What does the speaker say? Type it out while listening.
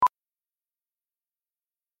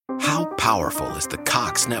How powerful is the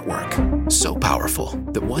Cox network? So powerful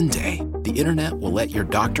that one day, the internet will let your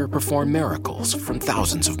doctor perform miracles from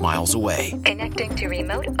thousands of miles away. Connecting to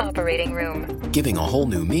remote operating room. Giving a whole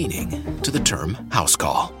new meaning to the term house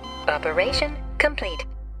call. Operation complete.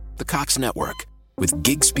 The Cox network. With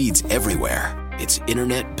gig speeds everywhere, it's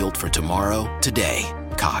internet built for tomorrow, today.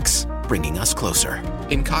 Cox, bringing us closer.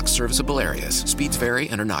 In Cox serviceable areas, speeds vary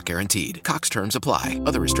and are not guaranteed. Cox terms apply.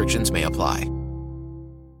 Other restrictions may apply.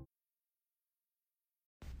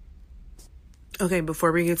 Okay,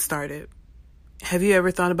 before we get started, have you ever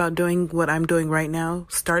thought about doing what I'm doing right now,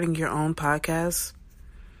 starting your own podcast?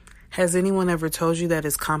 Has anyone ever told you that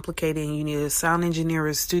it's complicated and you need a sound engineer,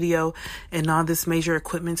 a studio, and all this major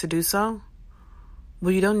equipment to do so?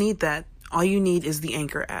 Well, you don't need that. All you need is the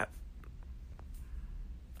Anchor app.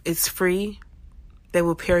 It's free. They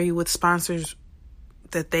will pair you with sponsors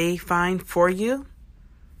that they find for you.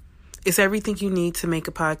 It's everything you need to make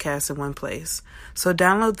a podcast in one place. So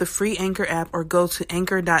download the free Anchor app or go to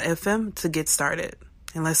anchor.fm to get started.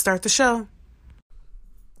 And let's start the show.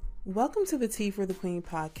 Welcome to the Tea for the Queen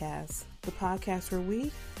podcast, the podcast where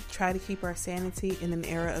we try to keep our sanity in an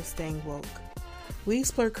era of staying woke. We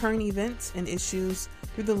explore current events and issues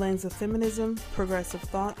through the lens of feminism, progressive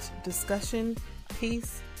thought, discussion,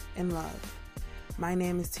 peace, and love. My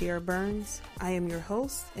name is Tiara Burns. I am your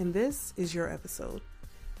host, and this is your episode.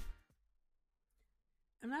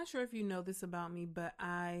 I'm not sure if you know this about me, but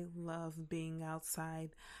I love being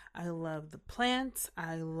outside. I love the plants.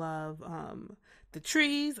 I love the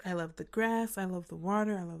trees. I love the grass. I love the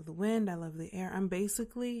water. I love the wind. I love the air. I'm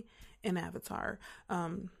basically an avatar.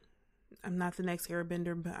 I'm not the next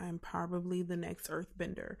airbender, but I'm probably the next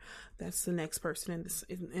earthbender. That's the next person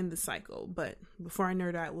in the cycle. But before I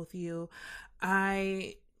nerd out with you,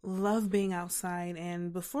 I love being outside.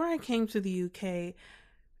 And before I came to the UK,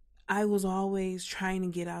 I was always trying to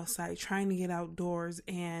get outside, trying to get outdoors.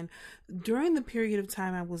 And during the period of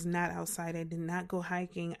time I was not outside, I did not go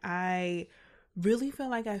hiking, I really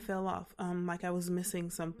felt like I fell off, like I was missing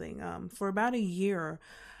something. For about a year,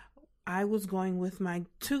 I was going with my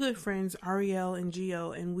two good friends, Ariel and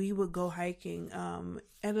Gio, and we would go hiking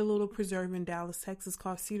at a little preserve in Dallas, Texas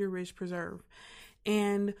called Cedar Ridge Preserve.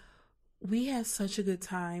 And we had such a good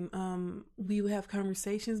time. We would have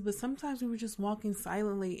conversations, but sometimes we were just walking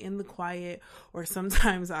silently in the quiet, or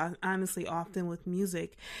sometimes, honestly, often with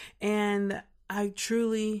music. And I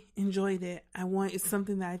truly enjoyed it. It's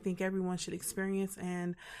something that I think everyone should experience.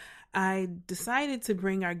 And I decided to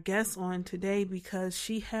bring our guest on today because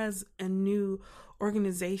she has a new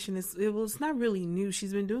organization. It's not really new.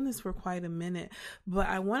 She's been doing this for quite a minute, but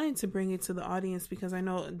I wanted to bring it to the audience because I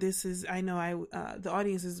know the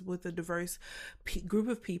audience is with a diverse group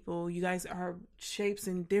of people. You guys are shapes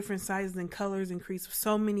in different sizes and colors and creates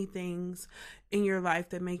so many things in your life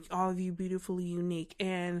that make all of you beautifully unique.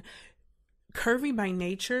 And Curvy by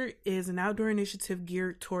Nature is an outdoor initiative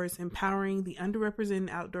geared towards empowering the underrepresented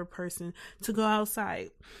outdoor person to go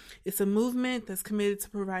outside. It's a movement that's committed to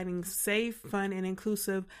providing safe, fun, and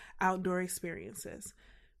inclusive outdoor experiences.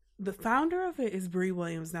 The founder of it is Bree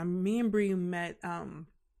Williams. Now, me and Bree met, oh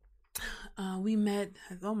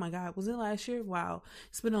my God, was it last year? Wow,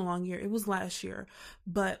 it's been a long year. It was last year,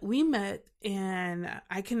 but we met and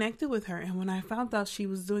I connected with her. And when I found out she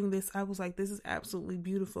was doing this, I was like, this is absolutely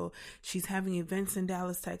beautiful. She's having events in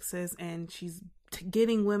Dallas, Texas, and she's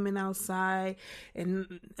getting women outside.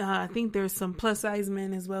 And I think there's some plus size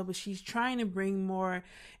men as well, but she's trying to bring more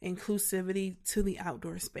inclusivity to the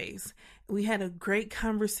outdoor space. We had a great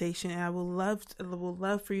conversation, and I would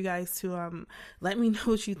love for you guys to let me know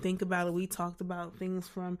what you think about it. We talked about things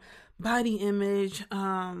from body image,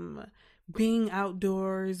 being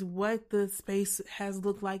outdoors, what the space has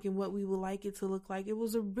looked like and what we would like it to look like. It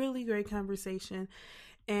was a really great conversation,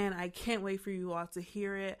 and I can't wait for you all to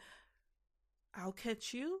hear it. I'll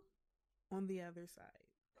catch you on the other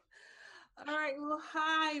side. All right. Well,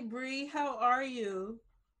 hi, Bree. How are you?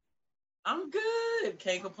 I'm good.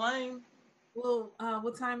 Can't complain. Well,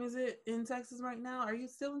 what time is it in Texas right now? Are you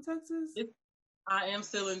still in Texas? I am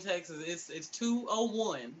still in Texas. It's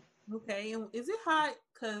 2:01. Okay. And is it hot?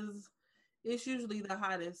 Because it's usually the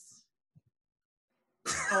hottest.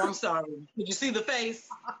 Oh, I'm sorry. Did you see the face?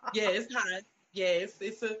 Yeah, it's hot. Yeah,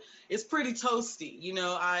 it's pretty toasty. You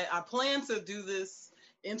know, I plan to do this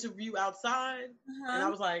interview outside, and I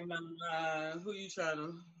was like, nah, who you trying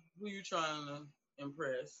to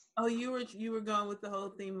impress? Oh, you were going with the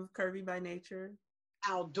whole theme of Curvy by Nature.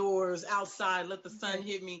 Outdoors, outside, let the sun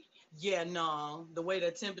hit me. Yeah, no, the way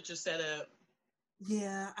that temperature set up.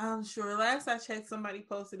 Yeah, I'm sure. Last I checked, somebody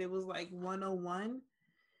posted it was like 101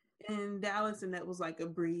 in Dallas, and that was like a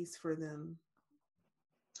breeze for them.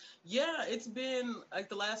 Yeah, it's been like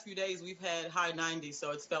the last few days we've had high 90s,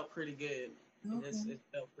 so it's felt pretty good. Okay. It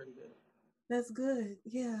felt pretty good. That's good.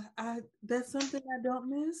 Yeah, I that's something I don't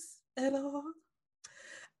miss at all.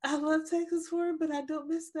 I love Texas food, but I don't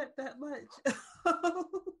miss that much.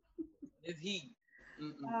 It's heat.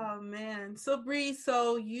 Mm-mm. Oh man. So Bree,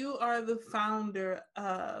 so you are the founder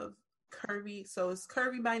of Curvy. So it's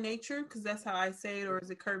Curvy by Nature, because that's how I say it, or is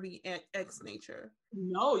it Curvy X Nature?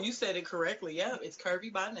 No, you said it correctly. Yeah, it's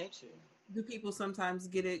curvy by nature. Do people sometimes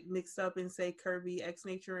get it mixed up and say Curvy X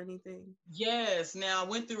Nature or anything? Yes. Now I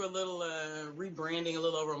went through a little rebranding a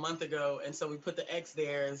little over a month ago, and so we put the X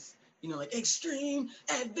there as like extreme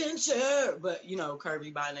adventure, but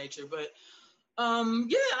curvy by nature. But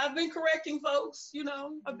yeah, I've been correcting folks.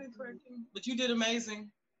 I've been correcting, but you did amazing.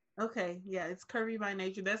 Okay, yeah, it's Curvy by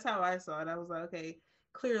Nature. That's how I saw it. I was like, okay,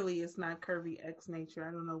 clearly it's not Curvy X Nature.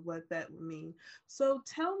 I don't know what that would mean. So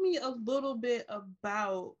tell me a little bit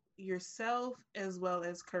about yourself as well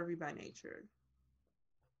as Curvy by Nature.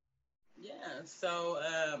 Yeah, so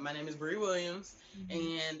my name is Bree Williams,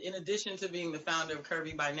 and in addition to being the founder of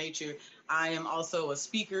Curvy by Nature, I am also a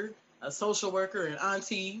speaker, a social worker, an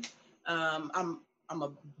auntie. I'm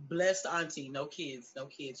a blessed auntie. No kids,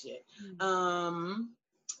 yet.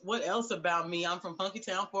 What else about me? I'm from Funky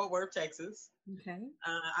Town, Fort Worth, Texas. Okay.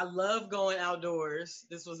 I love going outdoors.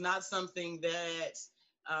 This was not something that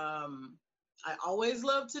um, I always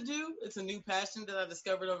loved to do. It's a new passion that I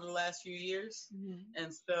discovered over the last few years.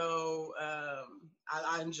 And so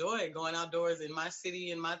I enjoy going outdoors in my city,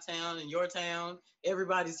 in my town, in your town,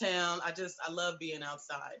 everybody's town. I love being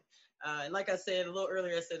outside. And like I said a little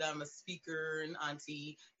earlier, I said I'm a speaker and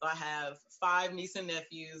auntie. So I have 5 nieces and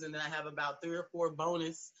nephews, and then I have about 3 or 4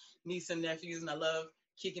 bonus nieces and nephews, and I love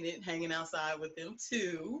kicking it, hanging outside with them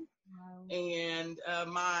too. Wow. And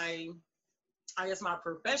I guess my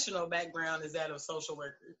professional background is that of social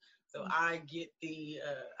worker. So I get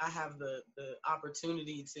I have the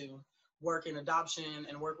opportunity to work in adoption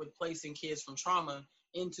and work with placing kids from trauma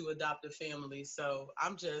into adoptive families. So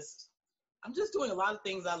I'm just doing a lot of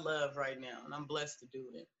things I love right now, and I'm blessed to do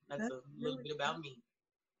it. That's a little bit about me.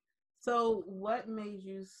 So what made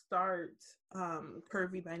you start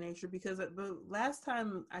Curvy by Nature? Because the last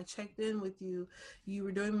time I checked in with you, you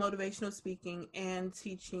were doing motivational speaking and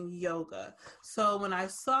teaching yoga. So when I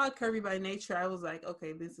saw Curvy by Nature, I was like,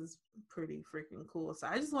 okay, this is pretty freaking cool. So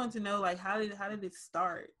I just wanted to know, like, how did it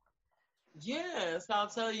start? Yes, I'll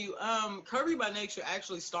tell you. Curvy by Nature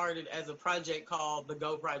actually started as a project called the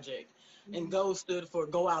Go Project, and Go stood for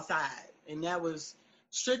Go Outside, and that was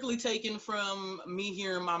strictly taken from me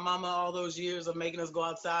hearing my mama all those years of making us go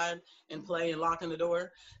outside and play and locking the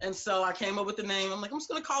door. And so I came up with the name. I'm like, I'm just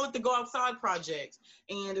gonna call it the Go Outside Project,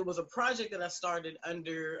 and it was a project that I started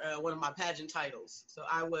under one of my pageant titles. So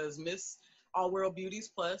I was Miss All World Beauties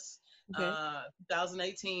Plus.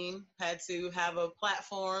 2018, had to have a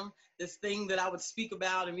platform, this thing that I would speak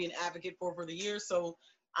about and be an advocate for the year. So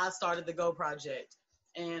I started the Go Project.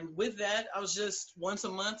 And with that, I was just once a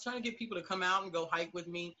month trying to get people to come out and go hike with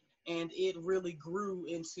me. And it really grew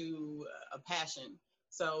into a passion.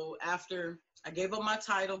 So after I gave up my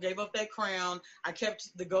title, gave up that crown, I kept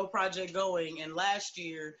the Go Project going. And last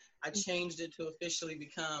year, I changed it to officially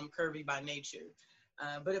become Curvy by Nature.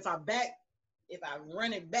 But if I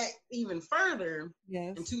run it back even further,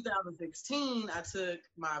 in 2016, I took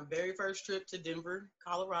my very first trip to Denver,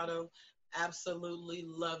 Colorado. Absolutely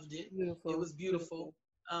loved it. Beautiful. It was beautiful.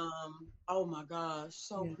 Oh my gosh,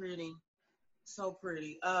 so pretty. So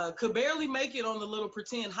pretty. Could barely make it on the little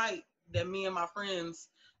pretend hike that me and my friends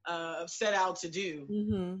set out to do.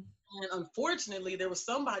 And unfortunately, there was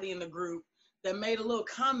somebody in the group that made a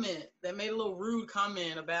little rude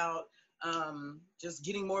comment about just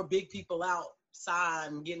getting more big people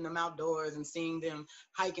outside and getting them outdoors and seeing them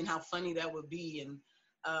hiking, how funny that would be. And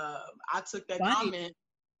I took that comment,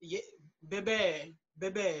 yeah, baby.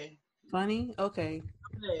 Funny? Okay.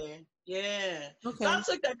 Yeah. Okay. So I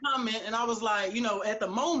took that comment and I was like, at the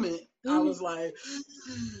moment, I was like,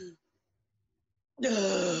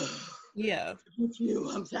 yeah,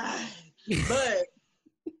 I'm tired. But,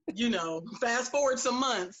 fast forward some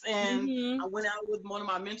months and I went out with one of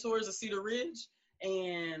my mentors at Cedar Ridge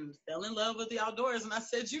and fell in love with the outdoors. And I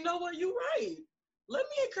said, you know what? You're right. Let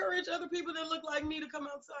me encourage other people that look like me to come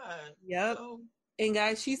outside. Yep. So, and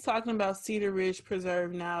guys, she's talking about Cedar Ridge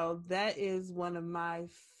Preserve now. That is one of my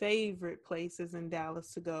favorite places in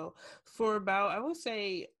Dallas to go. For about, I would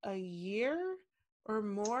say, a year, or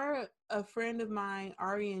more. A friend of mine,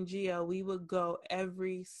 Ari and Gio, we would go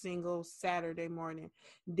every single Saturday morning.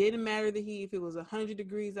 Didn't matter the heat. If it was 100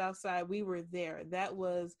 degrees outside, we were there. That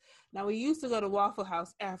was, now we used to go to Waffle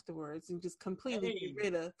House afterwards and just completely get Hey,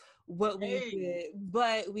 rid of what we hey, did.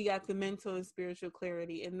 But we got the mental and spiritual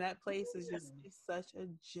clarity. And that place is yeah. just, it's such a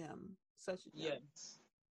gem. Such a gem. Yes,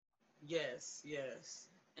 yes, yes.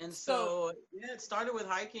 And So so, yeah, it started with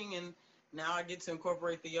hiking, and now I get to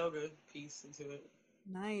incorporate the yoga piece into it.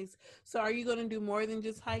 nice. So are you going to do more than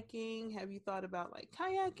just hiking? Have you thought about like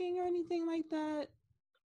kayaking or anything like that?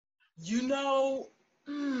 You know,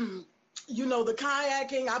 mm, the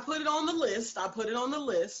kayaking, I put it on the list. I put it on the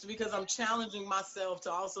list because I'm challenging myself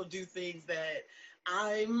to also do things that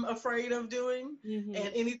I'm afraid of doing. Mm-hmm.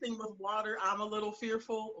 And anything with water, I'm a little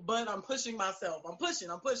fearful, but I'm pushing myself. I'm pushing.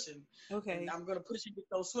 And Okay. I'm going to push and get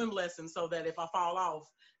those swim lessons so that if I fall off,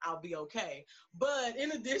 I'll be okay. But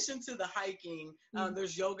in addition to the hiking, Mm-hmm.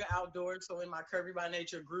 there's yoga outdoors. So in my Curvy by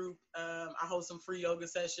Nature group, I host some free yoga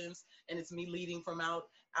sessions, and it's me leading from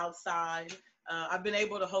outside. I've been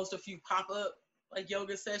able to host a few pop-up like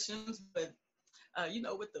yoga sessions, but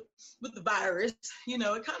with the virus,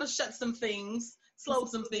 it kind of shut some things, It's slowed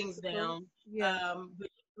some things difficult. down. Yeah. But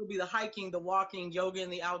it'll be the hiking, the walking, yoga in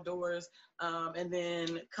the outdoors, and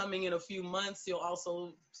then coming in a few months, you'll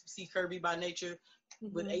also see Kirby by Nature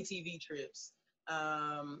with Mm-hmm. ATV trips,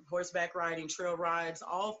 horseback riding, trail rides,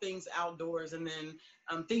 all things outdoors, and then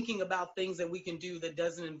thinking about things that we can do that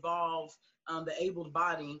doesn't involve the abled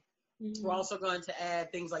body. We're Mm-hmm. also going to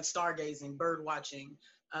add things like stargazing, bird watching,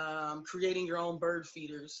 creating your own bird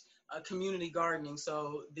feeders, community gardening.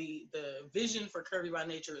 So the vision for Curvy by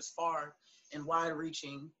Nature is far and wide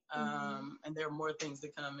reaching, Mm-hmm. and there are more things to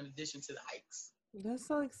come in addition to the hikes. That's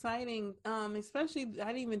so exciting. Especially I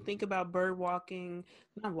didn't even think about bird watching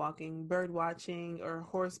or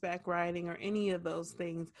horseback riding or any of those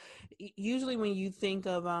things. Usually when you think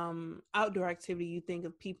of outdoor activity, you think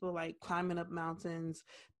of people like climbing up mountains,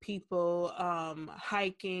 people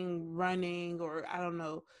hiking, running, or I don't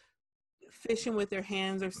know, fishing with their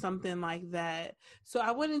hands or something like that. So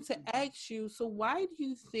I wanted to ask you, so why do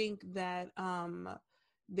you think that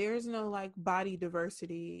there's no like body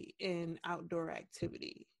diversity in outdoor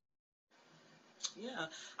activity? Yeah,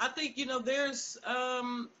 I think there's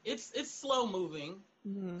it's slow moving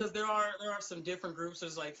Mm-hmm. because there are some different groups.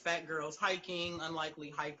 There's like fat girls hiking, unlikely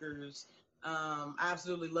hikers. I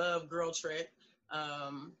absolutely love Girl Trek,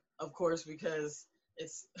 of course, because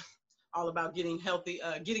it's all about getting healthy,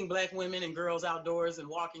 getting Black women and girls outdoors and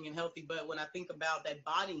walking and healthy. But when I think about that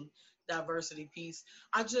body diversity piece,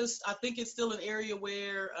 I think it's still an area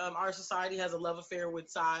where our society has a love affair with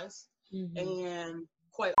size, Mm-hmm. and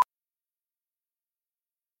quite.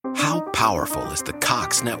 How powerful is the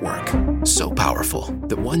Cox network? So powerful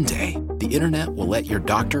that one day the internet will let your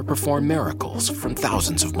doctor perform miracles from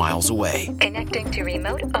thousands of miles away, Connecting to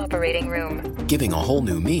remote operating room. giving a whole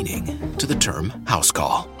new meaning to the term house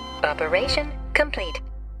call. Operation complete.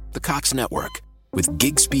 The Cox network, with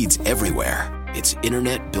gig speeds everywhere. It's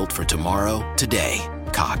internet built for tomorrow, today.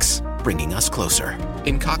 Cox, bringing us closer.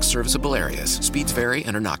 In Cox serviceable areas, speeds vary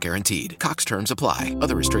and are not guaranteed. Cox terms apply.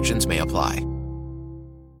 Other restrictions may apply.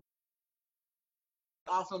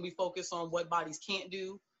 Often we focus on what bodies can't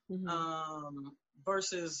do, Mm-hmm. um,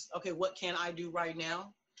 versus, okay, what can I do right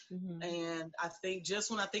now? Mm-hmm. And I think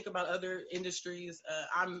just when I think about other industries,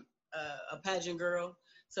 I'm a pageant girl.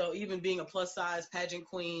 So even being a plus size pageant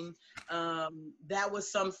queen, that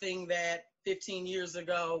was something that 15 years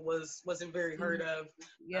ago wasn't very heard of,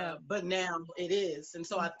 Yeah. but now it is. And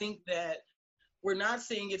so I think that we're not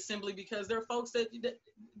seeing it simply because there are folks that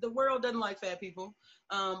the world doesn't like fat people,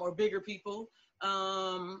 or bigger people.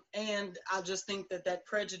 And I just think that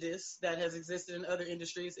prejudice that has existed in other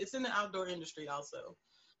industries, it's in the outdoor industry also.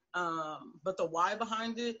 But the why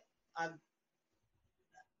behind it, I,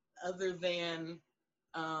 other than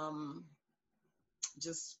um,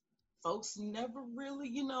 just folks never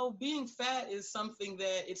really, being fat is something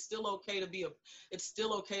that it's still okay to it's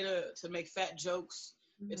still okay to make fat jokes.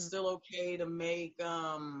 It's Mm-hmm. still okay to make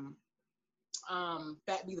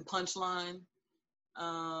fat be the punchline.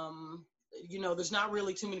 Um, there's not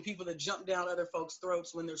really too many people that jump down other folks'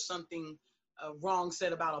 throats when there's something wrong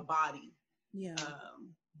said about a body, Yeah.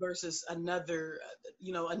 versus another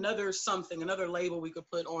label we could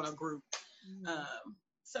put on a group. Mm-hmm.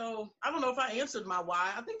 So I don't know if I answered my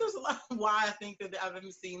why. I think there's a lot of why I think that I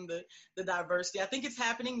haven't seen the diversity. I think it's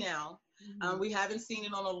happening now. Mm-hmm. We haven't seen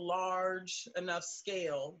it on a large enough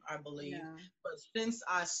scale, I believe. Yeah. But since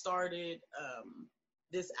I started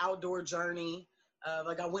this outdoor journey,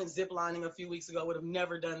 like I went ziplining a few weeks ago, would have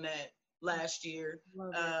never done that last year.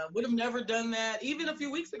 Would have never done that. Even a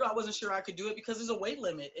few weeks ago, I wasn't sure I could do it because there's a weight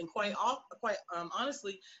limit. And quite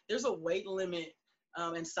honestly, there's a weight limit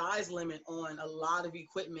and size limit on a lot of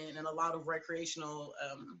equipment and a lot of recreational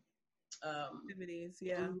activities,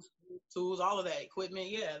 yeah. Tools, all of that equipment.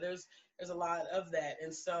 Yeah, there's a lot of that.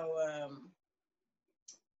 And so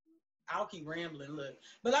I'll keep rambling, look.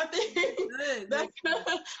 But I think that's,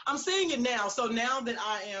 I'm seeing it now. So now that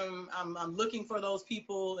I'm looking for those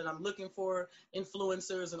people and I'm looking for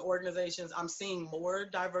influencers and organizations, I'm seeing more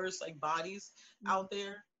diverse like bodies out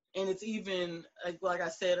there. And it's even, like I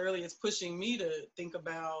said earlier, it's pushing me to think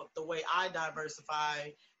about the way I diversify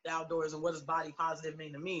the outdoors and what does body positive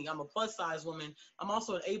mean to me. I'm a plus size woman. I'm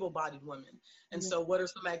also an able-bodied woman. And so what are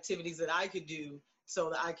some activities that I could do so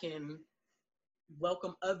that I can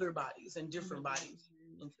welcome other bodies and different bodies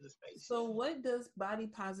into the space? So what does body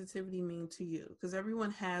positivity mean to you? Because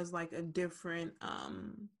everyone has like a different, I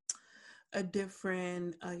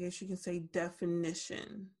guess you can say,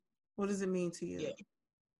 definition. What does it mean to you?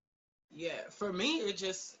 Yeah. For me,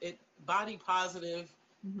 it body positive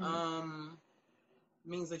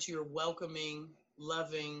means that you're welcoming,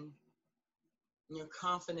 loving, and you're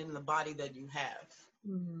confident in the body that you have,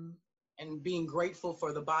 and being grateful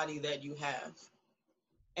for the body that you have.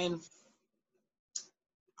 And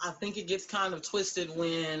I think it gets kind of twisted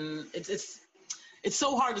when it's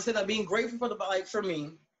so hard to say that. Being grateful for the body, like for me,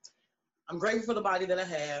 I'm grateful for the body that I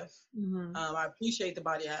have. I appreciate the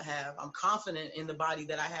body I have. I'm confident in the body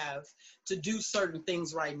that I have to do certain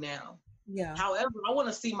things right now. Yeah. However, I want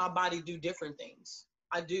to see my body do different things.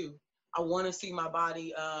 I do. I want to see my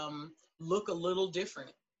body look a little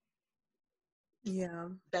different. Yeah.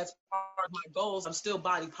 That's part of my goals. I'm still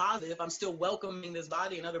body positive. I'm still welcoming this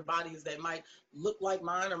body and other bodies that might look like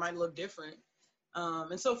mine or might look different.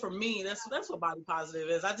 And so for me, that's what body positive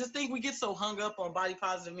is. I just think we get so hung up on body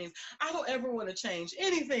positive means I don't ever want to change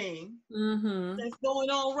anything that's going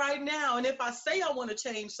on right now. And if I say I want to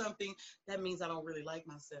change something, that means I don't really like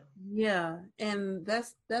myself. Yeah. And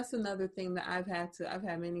that's another thing that I've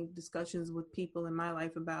had many discussions with people in my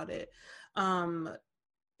life about it.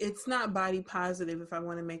 It's not body positive if I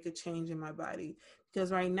want to make a change in my body,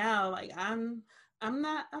 because right now, like I'm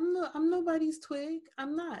nobody's twig.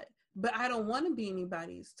 I'm not. But I don't want to be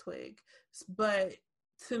anybody's twig. But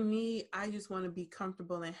to me, I just want to be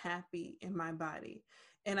comfortable and happy in my body.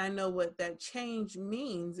 And I know what that change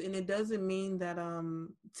means. And it doesn't mean that,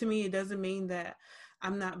 to me, it doesn't mean that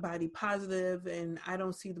I'm not body positive and I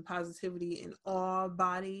don't see the positivity in all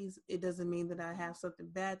bodies. It doesn't mean that I have something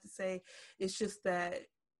bad to say. It's just that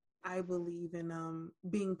I believe in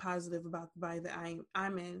being positive about the body that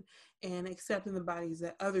I'm in and accepting the bodies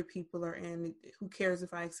that other people are in. Who cares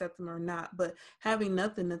if I accept them or not, but having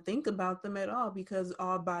nothing to think about them at all because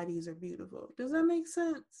all bodies are beautiful. Does that make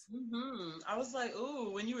sense? I was like,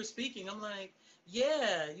 ooh, when you were speaking, I'm like,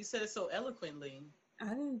 yeah, you said it so eloquently. I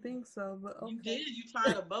didn't think so, but okay. You did. You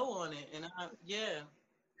tied a bow on it. And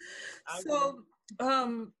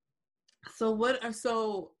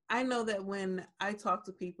So I know that when I talk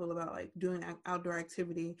to people about like doing outdoor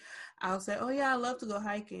activity, I'll say, oh yeah, I love to go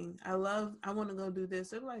hiking. I want to go do this.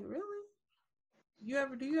 They're like, really?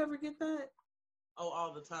 Do you ever get that? Oh,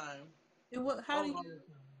 all the time. And how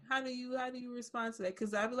do you respond to that?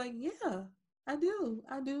 Cause I'd be like, yeah, I do.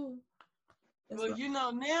 That's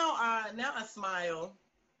well, now I smile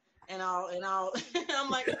and I'll I'm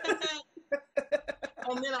like,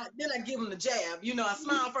 and then I give them the jab. I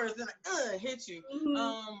smile first, then I hit you.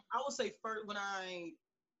 I will say first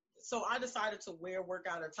so I decided to wear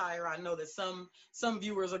workout attire. I know that some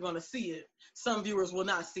viewers are going to see it. Some viewers will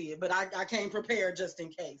not see it, but I came prepared just in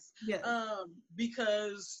case. Yeah.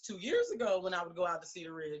 Because 2 years ago when I would go out to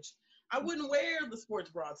Cedar Ridge, I wouldn't wear the sports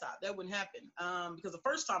bra top. That wouldn't happen. Because the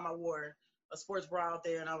first time I wore a sports bra out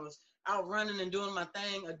there and I was out running and doing my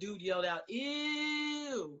thing, a dude yelled out,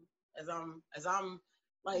 "Ew," as I'm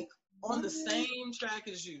like on the same track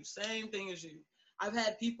as you, same thing as you. I've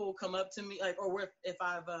had people come up to me, like, or if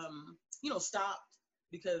I've, stopped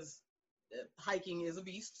because hiking is a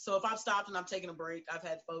beast. So if I've stopped and I'm taking a break, I've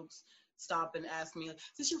had folks stop and ask me, like, is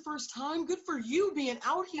this your first time? Good for you being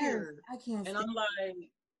out here. I can't. And I'm like,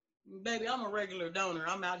 baby, I'm a regular donor.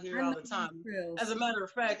 I'm out here all the time. As a matter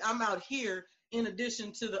of fact, I'm out here in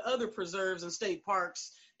addition to the other preserves and state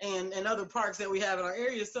parks and other parks that we have in our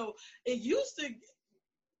area. So it used to,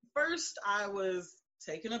 first I was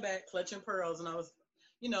taken aback, clutching pearls, and I was,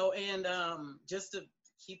 just to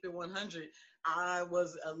keep it 100, I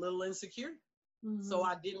was a little insecure. So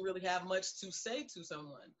I didn't really have much to say to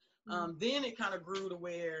someone. Then it kind of grew to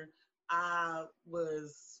where I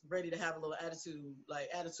was ready to have a little attitude, like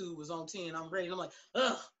attitude was on 10. I'm ready. And I'm like,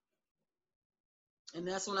 ugh, And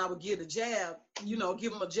that's when I would give a jab, give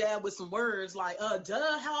them a jab with some words like,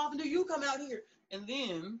 duh, how often do you come out here? And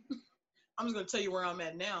then I'm just going to tell you where I'm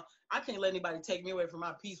at now. I can't let anybody take me away from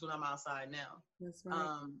my peace when I'm outside now. That's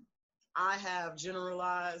right. I have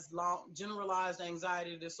generalized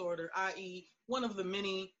anxiety disorder, i.e., one of the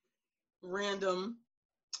many random,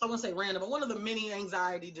 I won't say random, but one of the many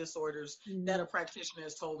anxiety disorders that a practitioner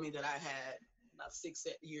has told me that I had about 6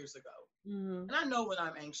 years ago. And I know when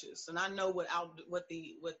I'm anxious, and I know what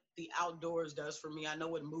the outdoors does for me. I know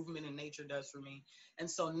what movement in nature does for me. And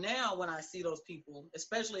so now when I see those people,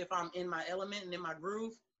 especially if I'm in my element and in my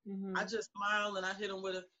groove, I just smile and I hit them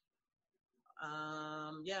with a,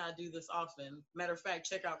 I do this often. Matter of fact,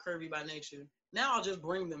 check out Curvy by Nature. Now I'll just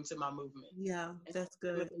bring them to my movement. Yeah, that's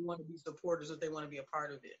good. If they want to be supporters, if they want to be a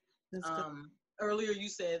part of it. That's good. Earlier you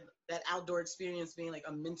said that outdoor experience being like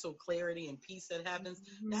a mental clarity and peace that happens.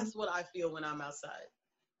 That's what I feel when I'm outside.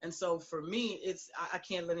 And so for me, I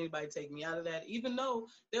can't let anybody take me out of that, even though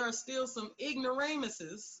there are still some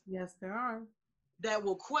ignoramuses. Yes, there are. That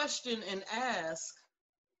will question and ask,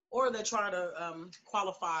 or that try to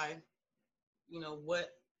qualify, what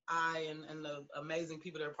I and the amazing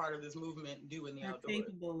people that are part of this movement do in the outdoors.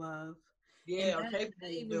 Capable of. Yeah, that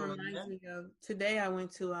even reminds me of today. I've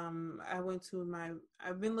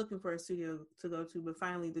been looking for a studio to go to, but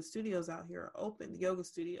finally the studios out here are open, the yoga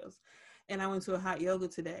studios. And I went to a hot yoga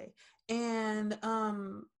today. And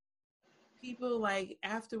people like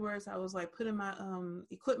afterwards, I was like putting my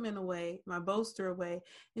equipment away, my bolster away.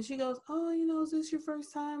 And she goes, "Oh, is this your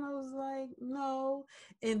first time?" I was like, "No."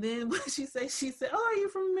 And then what she said, "Oh, are you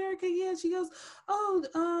from America?" Yeah. She goes, "Oh,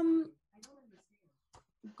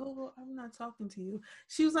 Google, I'm not talking to you."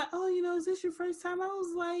 She was like, "Oh, is this your first time?" I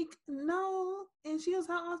was like, "No." And she goes,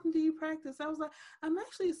 "How often do you practice?" I was like, "I'm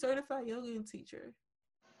actually a certified yoga teacher."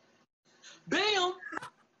 Bam!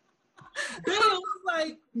 Bam! I was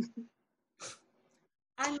like,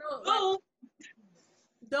 I know. Like,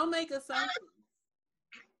 don't make assumptions.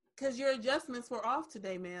 Because your adjustments were off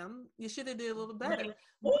today, ma'am. You should have did a little better.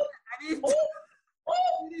 I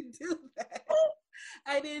didn't do that.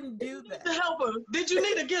 I didn't do that. To help her. Did you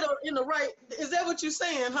need to get her in the right? Is that what you're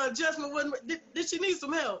saying? Her adjustment wasn't. Did she need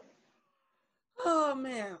some help? Oh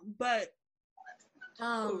man, but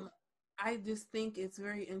I just think it's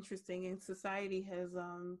very interesting, and society has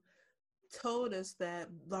told us that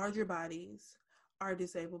larger bodies are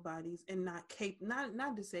disabled bodies and not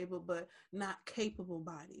disabled, but not capable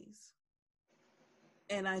bodies.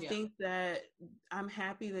 And I think that I'm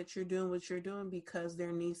happy that you're doing what you're doing, because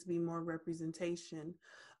there needs to be more representation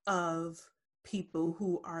of people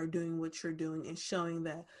who are doing what you're doing and showing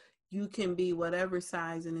that you can be whatever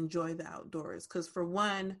size and enjoy the outdoors. Because for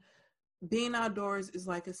one, being outdoors is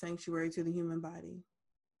like a sanctuary to the human body.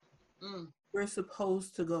 We're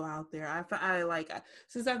supposed to go out there.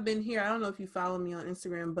 Since I've been here, I don't know if you follow me on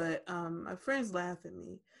Instagram, but my friends laugh at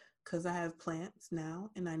me because I have plants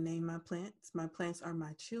now, and I name my plants. My plants are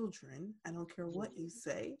my children. I don't care what you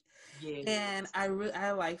say. Yes. And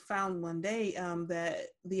I found one day that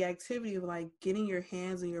the activity of like getting your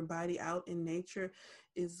hands and your body out in nature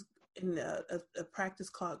is in a practice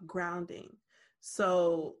called grounding.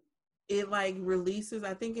 So it like releases,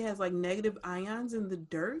 I think it has like negative ions in the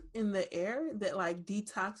dirt, in the air, that like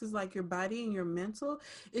detoxes like your body and your mental.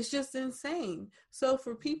 It's just insane. So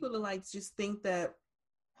for people to like just think that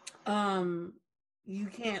you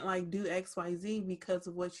can't like do XYZ because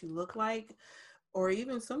of what you look like, or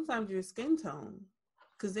even sometimes your skin tone,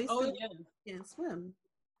 because they still can't swim.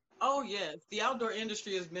 Oh yes, the outdoor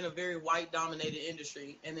industry has been a very white dominated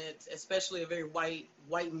industry, and it's especially a very white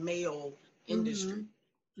male industry.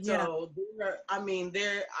 So I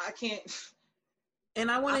can't. And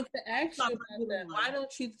I wanted to ask you about that. Why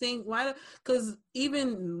don't you think? Because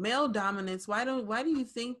even male dominance. Why do you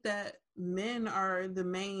think that men are the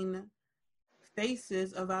main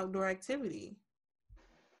faces of outdoor activity?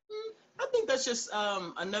 I think that's just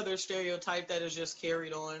another stereotype that is just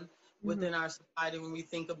carried on within our society when we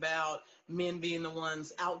think about men being the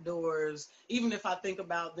ones outdoors. Even if I think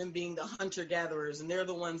about them being the hunter-gatherers, and they're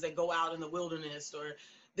the ones that go out in the wilderness, or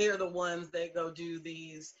they're the ones that go do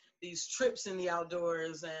these trips in the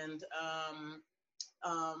outdoors, and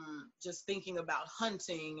just thinking about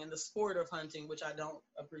hunting and the sport of hunting, which I don't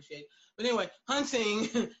appreciate. But anyway, hunting,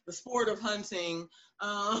 the sport of hunting.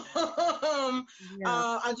 I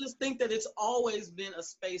just think that it's always been a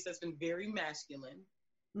space that's been very masculine.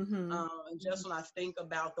 And just when I think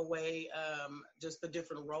about the way, just the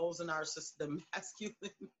different roles in the masculine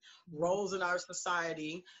roles in our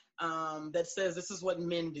society, that says this is what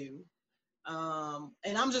men do.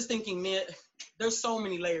 And I'm just thinking, men, there's so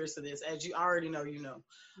many layers to this, as you already know, Yeah.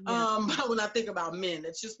 But when I think about men,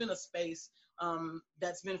 it's just been a space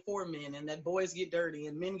that's been for men, and that boys get dirty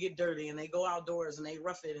and men get dirty and they go outdoors and they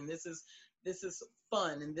rough it, and this is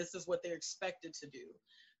fun, and this is what they're expected to do.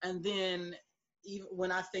 And then even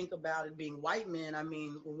when I think about it being white men, I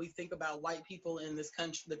mean, when we think about white people in this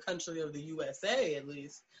country, the country of the USA at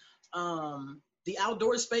least, the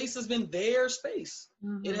outdoor space has been their space.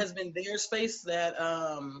 It has been their space that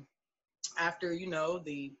after,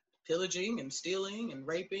 the pillaging and stealing and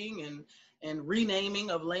raping and renaming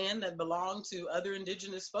of land that belonged to other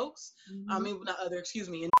indigenous folks. I mean, not other, excuse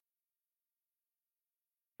me.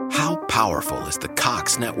 How powerful is the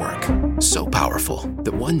Cox network? So powerful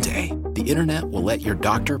that one day the internet will let your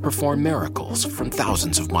doctor perform miracles from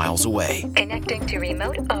thousands of miles away, Connecting to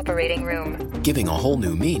remote operating room. giving a whole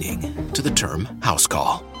new meaning to the term house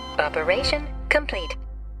call. Operation complete.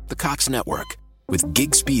 The Cox network, with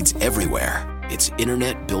gig speeds everywhere. It's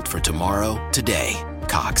internet built for tomorrow, today.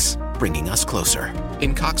 Cox, bringing us closer.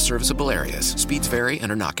 In Cox serviceable areas, speeds vary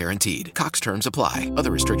and are not guaranteed. Cox terms apply.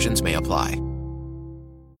 Other restrictions may apply.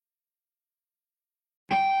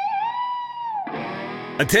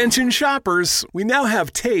 Attention shoppers, we now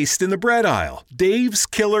have taste in the bread aisle. Dave's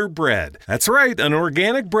Killer Bread. That's right, an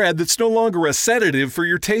organic bread that's no longer a sedative for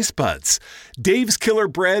your taste buds. Dave's Killer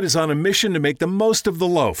Bread is on a mission to make the most of the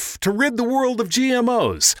loaf, to rid the world of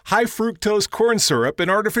GMOs, high fructose corn syrup,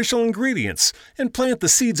 and artificial ingredients, and plant the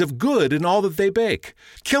seeds of good in all that they bake.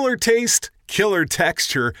 Killer taste, killer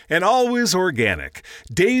texture, and always organic.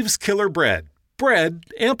 Dave's Killer Bread. Bread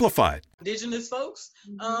amplified. Indigenous folks.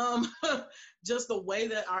 Just the way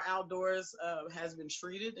that our outdoors has been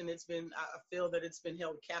treated, and I feel that it's been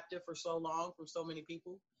held captive for so long from so many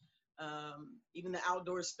people. Even the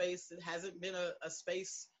outdoor space, it hasn't been a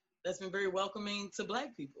space that's been very welcoming to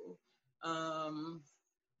Black people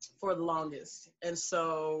for the longest. And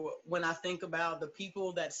so when I think about the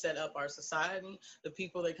people that set up our society, the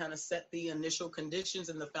people that kind of set the initial conditions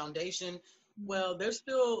and the foundation, well, there's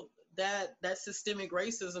still that systemic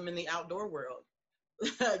racism in the outdoor world.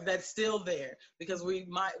 That's still there, because we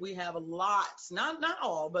have a lot, not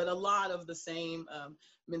all, but a lot of the same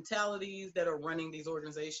mentalities that are running these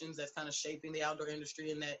organizations that's kind of shaping the outdoor industry,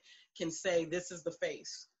 and that can say this is the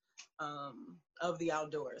face of the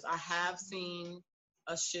outdoors. I have seen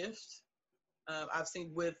a shift. I've seen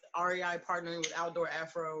with REI partnering with Outdoor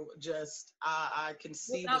Afro, just I can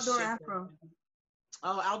see the Outdoor shift. Afro.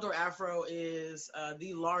 Outdoor Afro is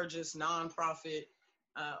the largest nonprofit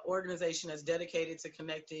organization that's dedicated to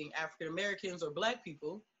connecting African Americans or Black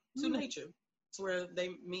people to nature. It's where they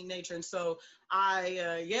meet nature. And so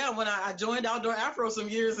when I joined Outdoor Afro some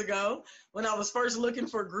years ago, when I was first looking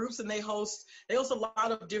for groups, and they host a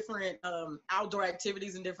lot of different outdoor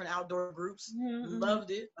activities and different outdoor groups.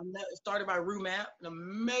 Loved it. Started by Rumap, an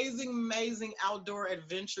amazing outdoor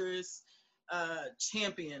adventurous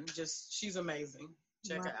champion. She's amazing.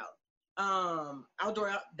 Check her out.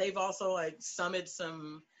 They've also summited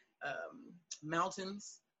some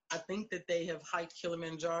mountains. I think that they have hiked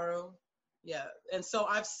Kilimanjaro. Yeah. And so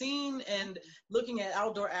I've seen, and looking at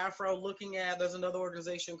Outdoor Afro, there's another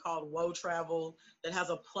organization called Woe Travel that has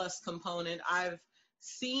a plus component. I've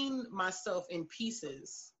seen myself in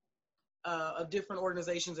pieces of different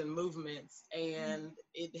organizations and movements, and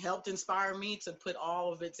it helped inspire me to put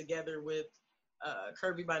all of it together with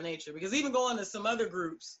Kirby by Nature, because even going to some other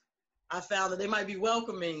groups, I found that they might be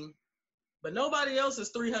welcoming, but nobody else is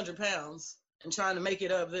 300 pounds and trying to make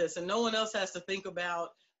it up this. And no one else has to think about,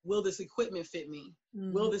 will this equipment fit me?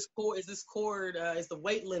 Will this cord, is the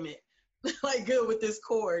weight limit good with this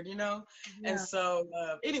cord, Yeah. And so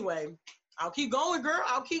anyway, I'll keep going, girl.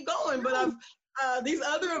 I'll keep going. But I've these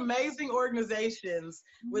other amazing organizations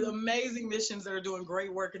with amazing missions that are doing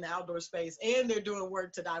great work in the outdoor space, and they're doing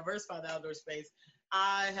work to diversify the outdoor space.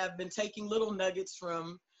 I have been taking little nuggets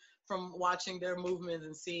from watching their movements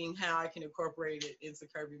and seeing how I can incorporate it into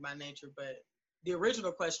Kirby by Nature. But the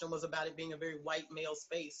original question was about it being a very white male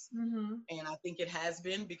space. And I think it has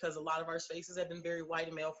been, because a lot of our spaces have been very white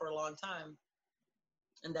and male for a long time.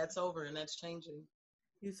 And that's over, and that's changing.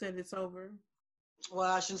 You said it's over? Well,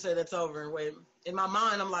 I shouldn't say that's over. Wait, in my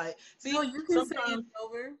mind, I'm like, see, no, you can say it's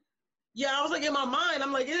over. Yeah, I was like, in my mind,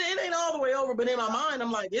 I'm like, it ain't all the way over, but in my mind,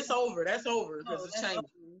 I'm like, it's over. That's over, because it's changing. Over.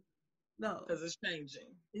 No, because it's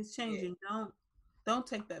changing. It's changing. Yeah. Don't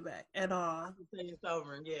take that back at all. It's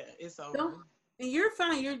over. Yeah, it's over. And you're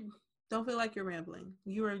fine. Don't feel like you're rambling.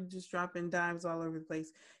 You are just dropping dimes all over the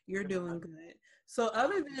place. You're doing good. So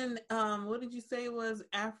other than what did you say was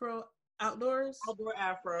Outdoors? Outdoor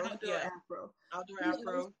Afro. Outdoor Yeah. Afro. Outdoor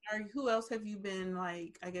Afro. Who else have you been,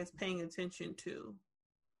 like, I guess, paying attention to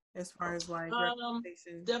as far as like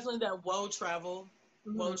representation? Definitely that Woe Travel.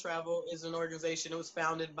 Mm-hmm. Woe Travel is an organization. It was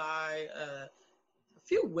founded by a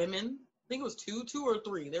few women. I think it was two or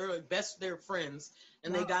three. They were like they're friends,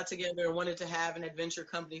 and they got together and wanted to have an adventure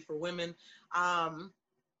company for women.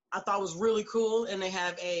 I thought it was really cool, and they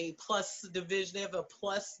have a plus division. They have a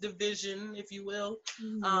plus division, if you will,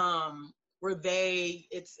 where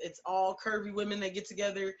it's all curvy women that get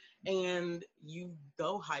together, and you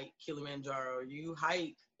go hike Kilimanjaro, you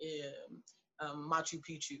hike Machu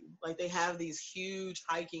Picchu. Like, they have these huge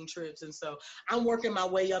hiking trips, and so I'm working my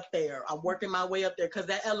way up there. Because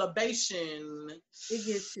that elevation, it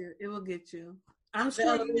gets you. It will get you. I'm the sure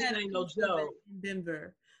you elevation had ain't a no piece of it joke. in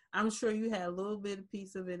Denver. I'm sure you had a little bit of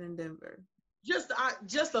piece of it in Denver. Just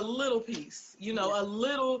a little piece, a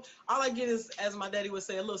little. All I get is, as my daddy would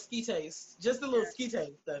say, a little ski taste. Just a little ski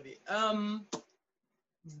taste of it.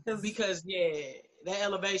 Because that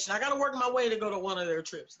elevation. I got to work my way to go to one of their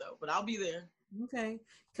trips though, but I'll be there. Okay,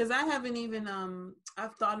 because I haven't even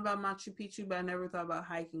I've thought about Machu Picchu, but I never thought about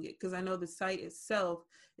hiking it, because I know the site itself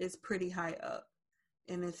is pretty high up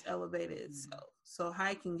and it's elevated itself. So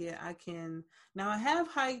hiking it, I can. Now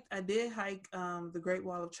I did hike the Great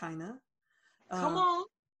Wall of China. Come on.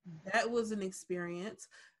 That was an experience.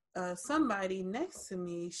 Somebody next to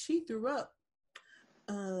me, she threw up.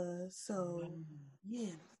 So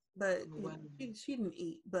yeah, but she didn't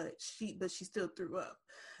eat, but she still threw up.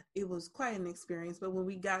 It was quite an experience. But when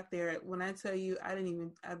we got there, when I tell you, I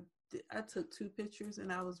took 2 pictures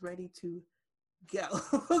and I was ready to go.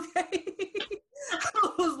 Okay. I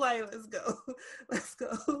was like, let's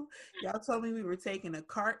go. Y'all told me we were taking a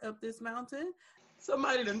cart up this mountain.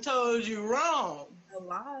 Somebody done told you wrong. A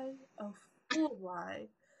lie, a full lie.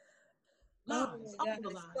 No,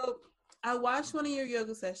 So I watched one of your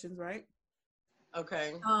yoga sessions, right?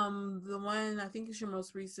 Okay. The one, I think it's your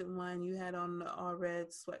most recent one, you had on the all red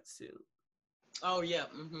sweatsuit. Oh yeah.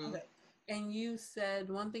 Mm-hmm. Okay. And you said,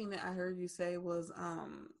 one thing that I heard you say was,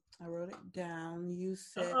 I wrote it down. You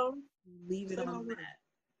said, leave it on the mat.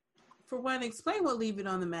 For one, explain what leave it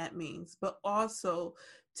on the mat means, but also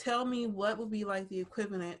tell me what would be like the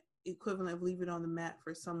equivalent of leave it on the mat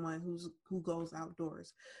for someone who goes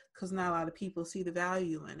outdoors, because not a lot of people see the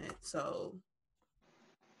value in it. So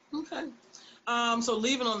okay. So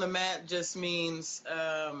leaving on the mat just means,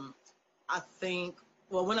 when I think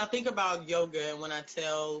about yoga and when I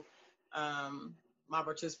tell my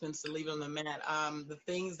participants to leave it on the mat, the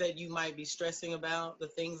things that you might be stressing about, the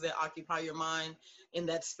things that occupy your mind in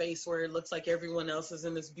that space where it looks like everyone else is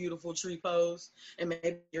in this beautiful tree pose and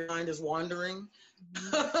maybe your mind is wandering.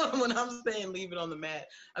 When I'm saying leave it on the mat,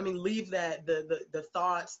 I mean leave that, the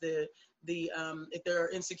thoughts, if there are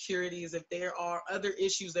insecurities, if there are other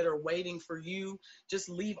issues that are waiting for you, just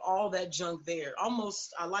leave all that junk there.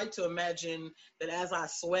 Almost, I like to imagine that as I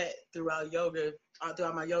sweat throughout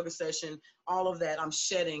my yoga session, all of that I'm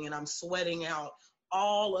shedding and I'm sweating out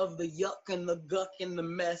all of the yuck and the guck and the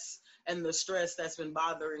mess and the stress that's been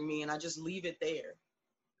bothering me, and I just leave it there.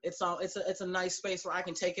 It's a nice space where I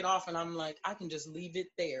can take it off, and I'm like, I can just leave it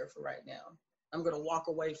there for right now. I'm going to walk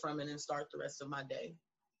away from it and start the rest of my day.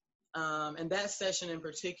 And that session in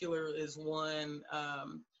particular is one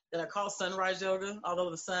that I call sunrise yoga, although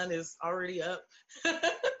the sun is already up.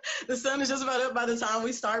 The sun is just about up by the time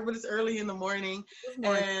we start, but it's early in the morning.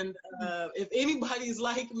 And if anybody's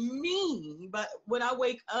like me, but when I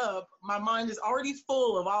wake up, my mind is already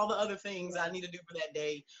full of all the other things I need to do for that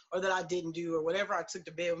day, or that I didn't do, or whatever I took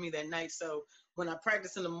to bed with me that night. So when I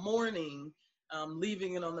practice in the morning,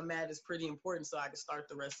 leaving it on the mat is pretty important so I can start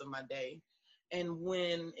the rest of my day. And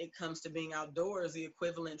when it comes to being outdoors, the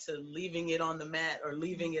equivalent to leaving it on the mat or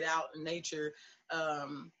leaving it out in nature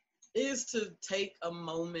is to take a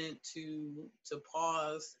moment to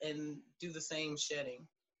pause and do the same shedding.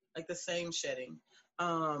 And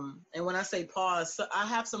when I say pause, so I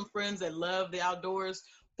have some friends that love the outdoors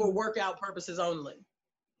for workout purposes only.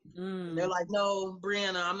 They're like, no,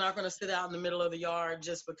 Brianna, I'm not going to sit out in the middle of the yard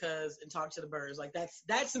just because and talk to the birds. Like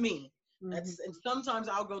that's me. And sometimes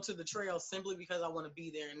I'll go to the trail simply because I want to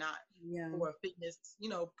be there and not for a fitness,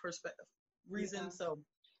 perspective reason. Yeah. So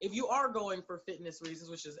if you are going for fitness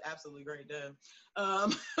reasons, which is absolutely great,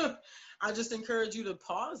 I just encourage you to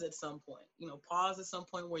pause at some point. Pause at some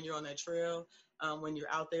point when you're on that trail, when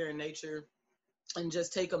you're out there in nature, and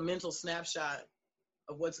just take a mental snapshot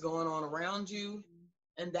of what's going on around you.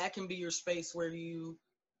 And that can be your space where you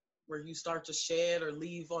start to shed or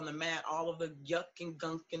leave on the mat all of the yuck and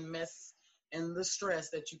gunk and mess and the stress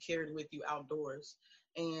that you carried with you outdoors.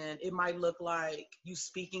 And it might look like you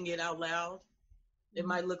speaking it out loud. It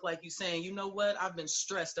might look like you saying, you know what? I've been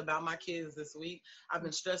stressed about my kids this week. I've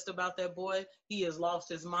been stressed about that boy. He has lost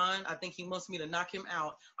his mind. I think he wants me to knock him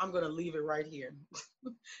out. I'm going to leave it right here.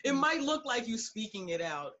 It might look like you speaking it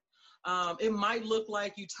out. It might look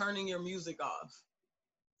like you turning your music off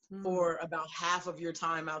for about half of your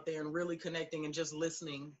time out there and really connecting and just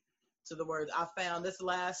listening to the words. I found this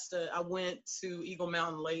I went to Eagle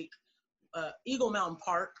Mountain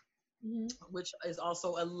Park, which is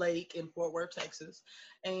also a lake in Fort Worth, Texas,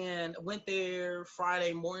 and went there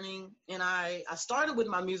Friday morning. And I started with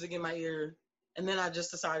my music in my ear, and then I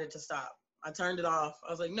just decided to stop. I turned it off.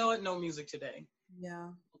 I was like, no music today. Yeah.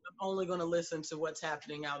 I'm only going to listen to what's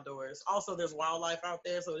happening outdoors. Also, there's wildlife out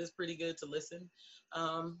there, so it is pretty good to listen.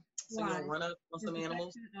 So you don't run up on some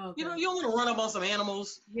animals. Okay. You don't want to run up on some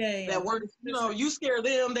animals. Yeah. That were, you scare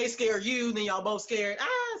them, they scare you, then y'all both scared.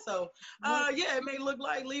 It may look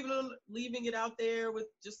like leaving it out there with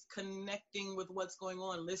just connecting with what's going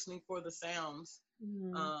on, listening for the sounds,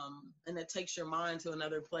 and that takes your mind to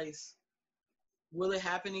another place. Will it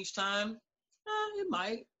happen each time? It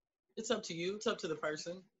might. It's up to you. It's up to the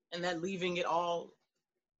person, and that leaving it all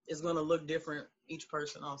is going to look different each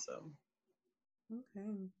person also. Okay.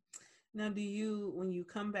 Now, when you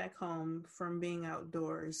come back home from being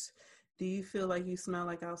outdoors, do you feel like you smell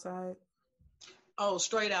like outside? Oh,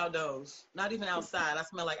 straight outdoors. Not even outside. I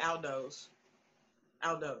smell like outdoors.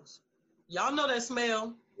 Outdoors. Y'all know that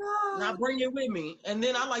smell. And I bring it with me. And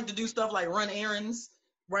then I like to do stuff like run errands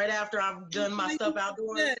right after I've done my stuff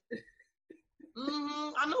outdoors.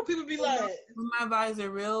 I know people be like, my vibes are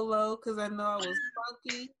real low because I know I was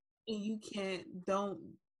funky, and you don't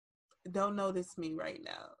notice me right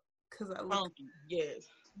now because I look funky. Yes,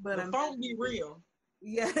 but the funk be real.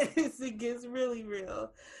 Yes, it gets really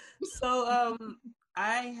real. So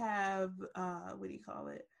I have what do you call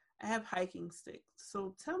it? I have hiking sticks.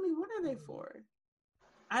 So tell me, what are they for?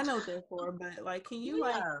 I know what they're for, but like, can you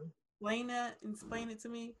explain it to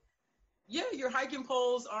me? Yeah, your hiking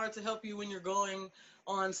poles are to help you when you're going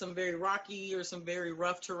on some very rocky or some very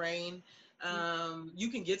rough terrain. You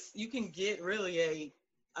can get really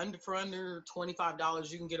for under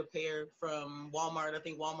 $25, you can get a pair from Walmart. I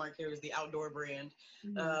think Walmart carries the outdoor brand,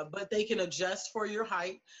 but they can adjust for your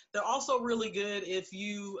height. They're also really good if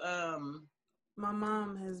you. My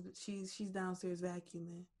mom she's downstairs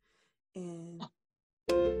vacuuming, and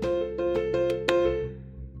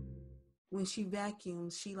when she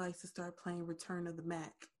vacuums, she likes to start playing Return of the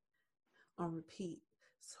Mac on repeat.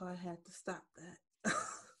 So I had to stop that.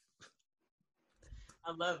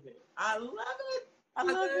 I love it. I love it. I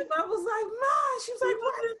was like, Mom. She was like,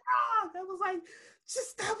 what is wrong? I was like,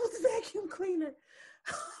 just stop with the vacuum cleaner.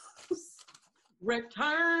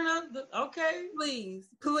 Return of the, okay. Please.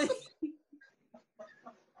 Because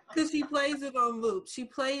she plays it on loop. She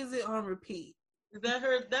plays it on repeat. Is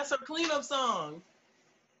that that's her cleanup song.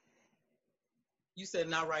 You said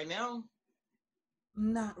not right now.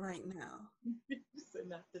 Not right now. You said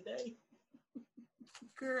not today.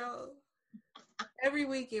 Girl. Every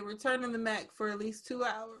weekend, returning the Mac for at least 2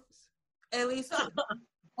 hours. At least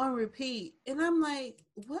on repeat. And I'm like,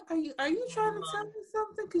 what are you trying to tell me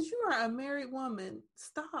something? Because you are a married woman.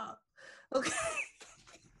 Stop. Okay.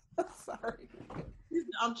 I'm sorry.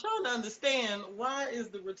 I'm trying to understand, why is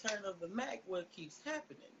the return of the Mac what keeps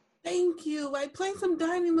happening? Thank you. Like, play some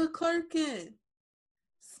Donnie McClurkin.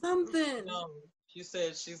 Something. No, she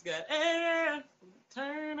said she's got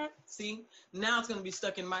turn up. See, now it's gonna be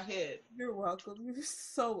stuck in my head. You're welcome. You're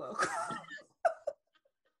so welcome.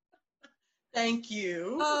 Thank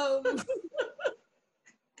you.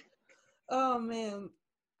 Oh man,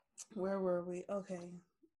 where were we? Okay.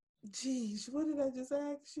 Jeez, what did I just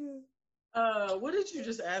ask you? What did you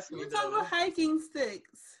just ask me? You're talking about hiking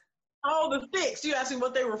sticks. Oh, the sticks. You asked me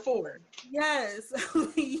what they were for. Yes,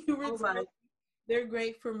 you were right. They're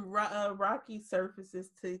great from rocky surfaces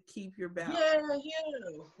to keep your balance.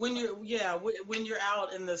 Yeah. When you're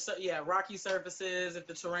out in the rocky surfaces, if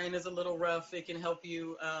the terrain is a little rough, it can help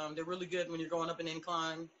you. They're really good when you're going up an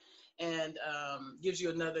incline, and gives you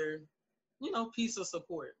another, piece of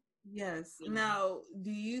support. Yes. Now,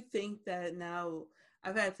 do you think that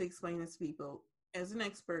I've had to explain this to people as an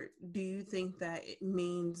expert? Do you think that it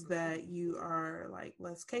means that you are like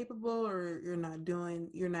less capable, or you're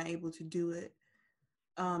not able to do it?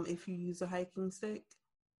 If you use a hiking stick?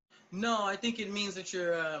 No, I think it means that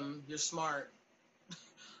you're smart.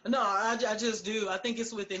 No, I just do. I think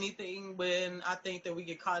it's with anything when I think that we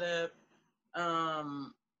get caught up.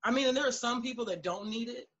 And there are some people that don't need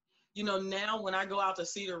it. Now when I go out to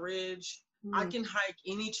Cedar Ridge, I can hike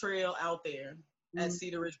any trail out there. at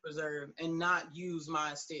Cedar Ridge Preserve and not use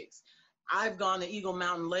my sticks. I've gone to Eagle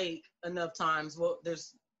Mountain Lake enough times. Well,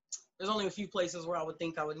 there's only a few places where I would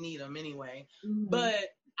think I would need them anyway. But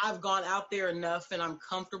I've gone out there enough and I'm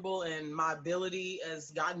comfortable and my ability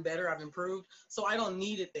has gotten better. I've improved. So I don't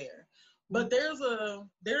need it there. But there's a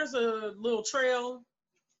little trail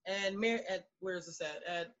and where is this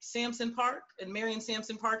at Sampson Park, at Marion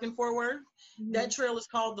Sampson Park in Fort Worth. That trail is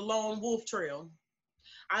called the Lone Wolf Trail.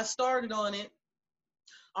 I started on it,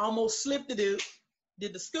 almost slipped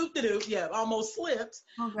did the scoop almost slipped.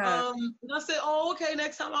 And I said, oh, okay,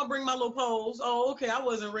 next time I'll bring my little poles. Oh, okay, I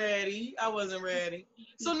wasn't ready.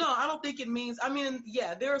 So no, I don't think it means, I mean,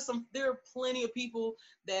 yeah, there are plenty of people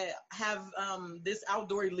that have this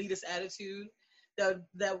outdoor elitist attitude that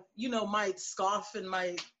might scoff and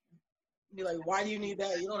might be like, why do you need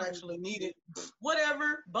that? You don't actually need it.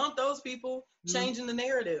 Whatever, bump those people, changing the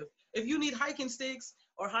narrative. If you need hiking sticks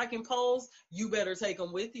or hiking poles, you better take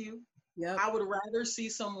them with you. Yep. I would rather see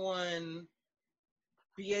someone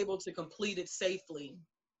be able to complete it safely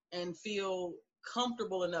and feel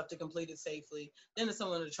comfortable enough to complete it safely than to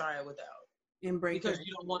someone to try it without. Because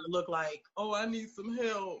you don't want to look like, oh, I need some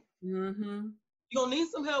help. You're going to need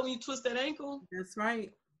some help when you twist that ankle. That's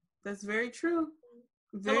right. That's very true.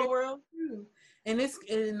 Hello, world. True. And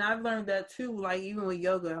I've learned that too, like even with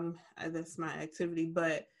yoga, that's my activity,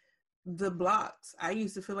 but the blocks, I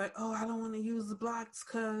used to feel like, oh, I don't want to use the blocks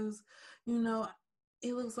because,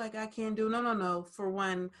 it looks like I can't do. No. For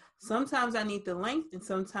one, sometimes I need the length and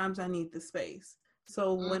sometimes I need the space.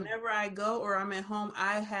 So whenever I go or I'm at home,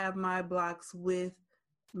 I have my blocks with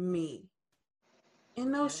me.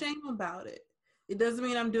 And no shame about it. It doesn't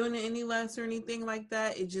mean I'm doing it any less or anything like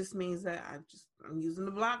that. It just means that I'm using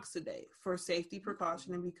the blocks today for safety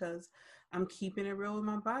precaution and because I'm keeping it real with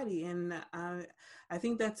my body. And I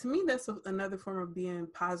think that to me, that's another form of being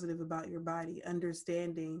positive about your body,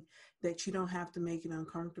 understanding that you don't have to make it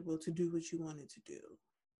uncomfortable to do what you wanted to do.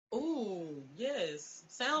 Oh, yes.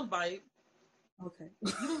 Soundbite. Okay.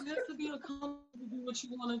 You don't have to be uncomfortable to do what you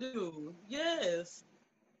want to do. Yes.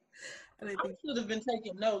 I should have been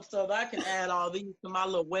taking notes so that I can add all these to my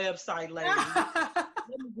little website later.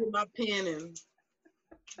 Let me get my pen and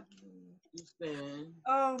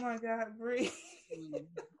oh my God, Bree.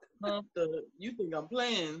 You think I'm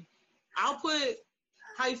playing? I'll put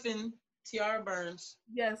hyphen Tiara Burns.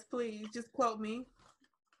 Yes, please. Just quote me.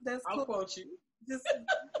 That's cool. I'll quote you. Just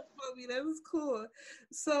quote me. That was cool.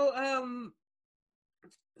 So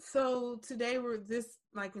today in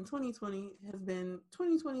 2020 has been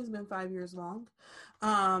 5 years long.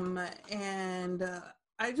 And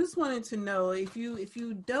I just wanted to know if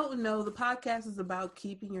you don't know, the podcast is about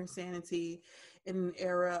keeping your sanity in an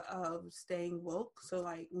era of staying woke. So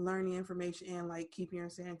like learning information and like keeping your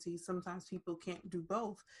sanity. Sometimes people can't do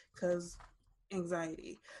both because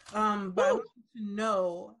anxiety. But I want to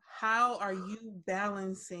know, how are you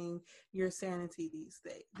balancing your sanity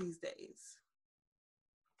these days?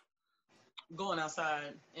 Going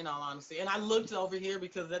outside, in all honesty. And I looked over here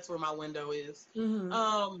because that's where my window is.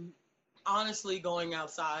 Honestly, going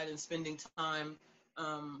outside and spending time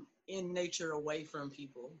in nature away from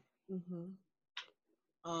people. You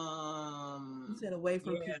said away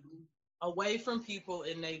from people. Away from people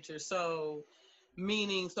in nature. So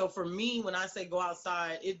for me, when I say go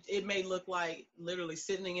outside, it may look like literally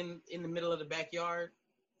sitting in the middle of the backyard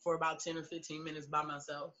for about 10 or 15 minutes by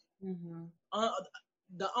myself.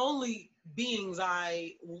 The only beings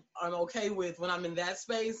I'm okay with when I'm in that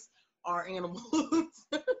space are animals.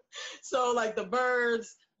 So like the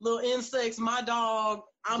birds, little insects, my dog,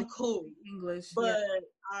 I'm cool. English. But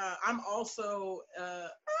I'm also, I'm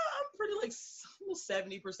pretty like almost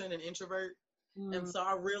 70% an introvert. And so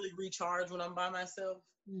I really recharge when I'm by myself.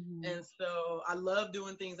 And so I love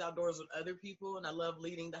doing things outdoors with other people and I love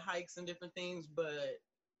leading the hikes and different things. But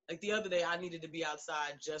like the other day, I needed to be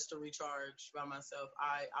outside just to recharge by myself.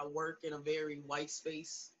 I work in a very white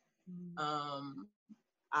space.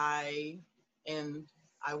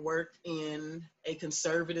 I work in a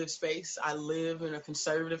conservative space. I live in a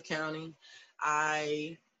conservative county.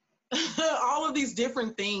 All of these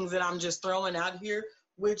different things that I'm just throwing out here,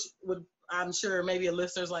 which I'm sure maybe a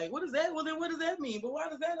listener's like, what is that? Well, then what does that mean? But why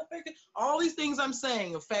does that affect it? All these things I'm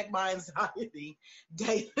saying affect my anxiety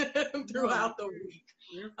throughout the week.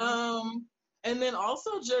 And then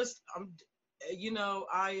also just,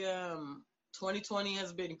 2020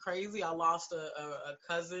 has been crazy. I lost a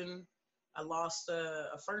cousin. I lost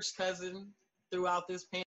a first cousin throughout this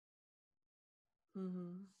pandemic.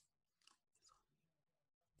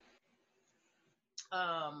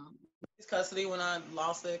 custody when I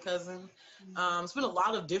lost that cousin. It's been a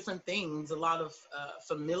lot of different things, a lot of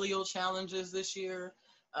familial challenges this year,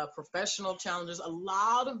 professional challenges, a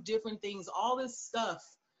lot of different things, all this stuff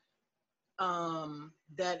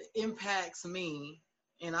that impacts me.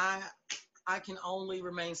 And I can only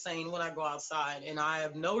remain sane when I go outside. And I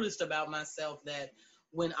have noticed about myself that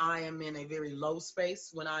when I am in a very low space,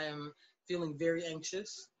 when I am feeling very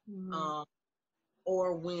anxious,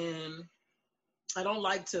 or when I don't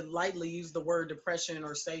like to lightly use the word depression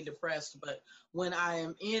or say depressed, but when I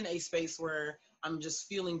am in a space where I'm just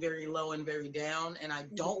feeling very low and very down and I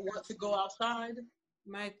don't want to go outside.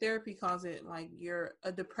 My therapy calls it like you're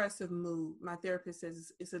a depressive mood. My therapist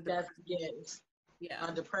says it's a depressive mood. Yeah.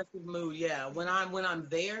 A depressive mood. Yeah. When I'm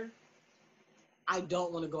there, I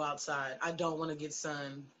don't want to go outside. I don't want to get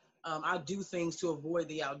sun. I do things to avoid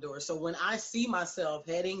the outdoors. So when I see myself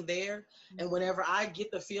heading there, and whenever I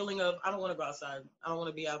get the feeling of I don't want to go outside, I don't want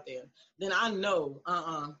to be out there, then I know,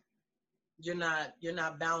 you're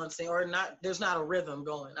not balancing, or not. There's not a rhythm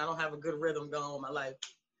going. I don't have a good rhythm going with my life.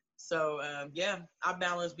 So I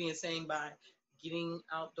balance being sane by getting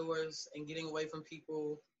outdoors and getting away from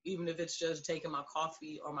people, even if it's just taking my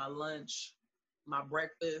coffee or my lunch, my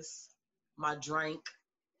breakfast, my drink,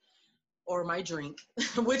 or my drink,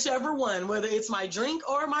 whichever one, whether it's my drink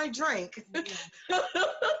or my drink.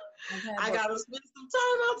 I gotta spend some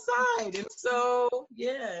time outside. And so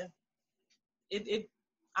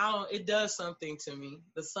it does something to me.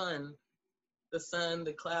 The sun,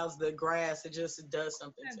 the clouds, the grass, it does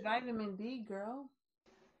something to me. Vitamin D, girl.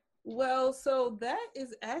 Well, so that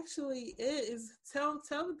is actually it. Tell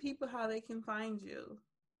the people how they can find you.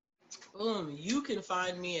 You can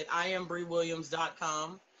find me at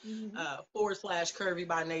iambreewilliams.com /curvy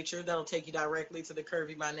by nature. That'll take you directly to the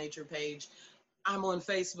Curvy by Nature page. I'm on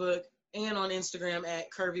Facebook and on Instagram at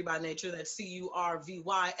Curvy by Nature. That's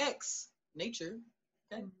CURVYX nature.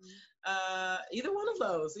 Okay. Either one of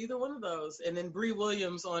those. And then Bree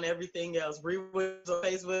Williams on everything else. Bree Williams on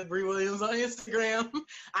Facebook, Bree Williams on Instagram,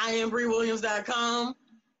 iambreewilliams.com.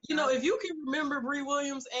 You know, if you can remember Bree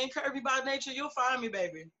Williams and Curvy by Nature, you'll find me,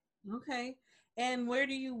 baby. Okay. And where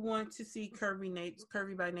do you want to see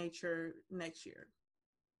Curvy by Nature next year?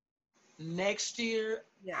 Next year?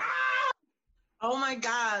 Yeah. Oh my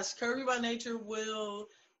gosh. Curvy by Nature will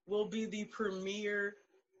be the premier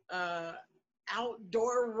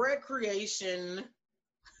outdoor recreation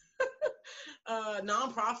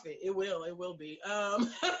nonprofit. It will be.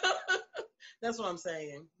 That's what I'm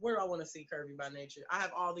saying. Where do I want to see Curvy by Nature? I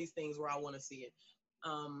have all these things where I want to see it.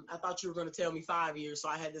 I thought you were going to tell me 5 years, so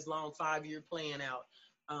I had this long 5-year plan out.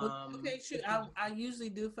 Okay, shoot. I usually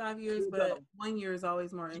do 5 years, but 1 year is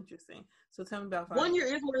always more interesting. So tell me about 5 years. 1 year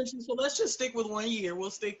is more interesting, so let's just stick with 1 year. We'll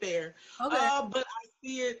stick there. Okay. But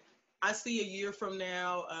I see a year from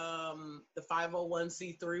now, the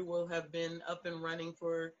 501c3 will have been up and running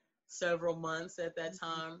for several months at that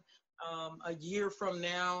time. A year from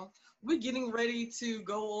now, we're getting ready to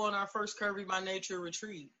go on our first Curvy by Nature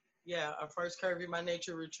retreat. Yeah, our first Curvy by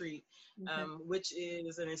Nature retreat, which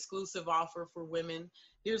is an exclusive offer for women.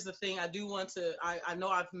 Here's the thing. I know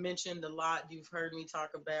I've mentioned a lot. You've heard me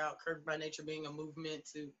talk about Curvy by Nature being a movement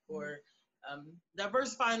for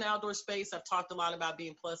diversifying the outdoor space. I've talked a lot about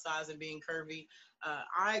being plus size and being curvy.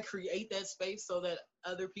 I create that space so that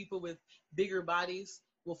other people with bigger bodies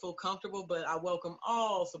will feel comfortable, but I welcome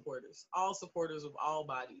all supporters of all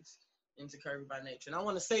bodies into Curvy by Nature. And I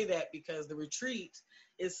want to say that because the retreat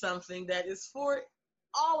is something that is for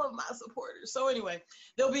all of my supporters. So anyway,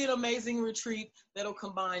 there'll be an amazing retreat that'll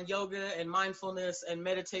combine yoga and mindfulness and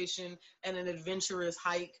meditation and an adventurous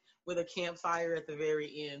hike with a campfire at the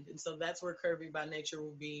very end. And so that's where Curvy by Nature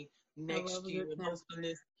will be next year, hosting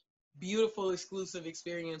this beautiful exclusive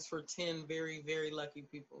experience for 10 very, very lucky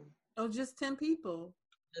people. Oh, just 10 people?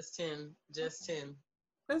 Just 10.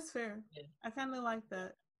 That's fair. Yeah. I kind of like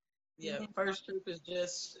that. Yeah, first trip is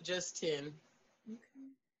just 10. Okay.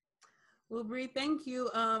 Well, Bree, thank you.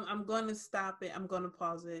 I'm going to stop it. I'm going to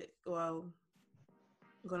pause it. Well,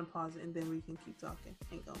 I'm going to pause it and then we can keep talking.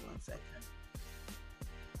 Hang on 1 second.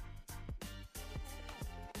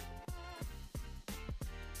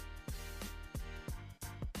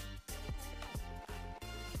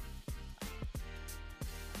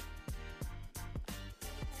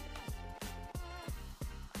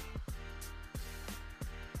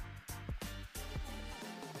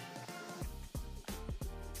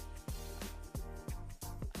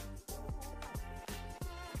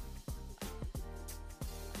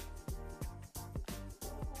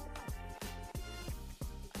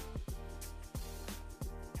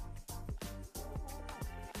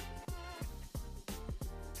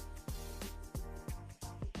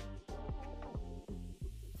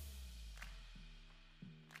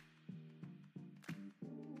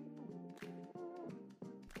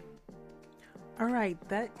 All right,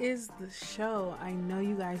 that is the show. I know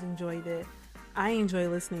you guys enjoyed it. I enjoy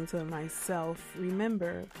listening to it myself.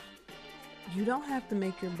 Remember, you don't have to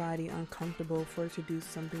make your body uncomfortable for it to do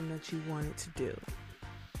something that you want it to do.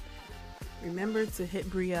 Remember to hit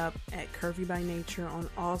Bree up at Curvy by Nature on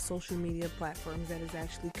all social media platforms. That is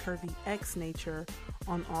actually Curvy X Nature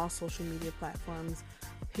on all social media platforms.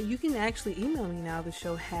 You can actually email me now. The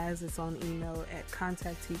show has its own email at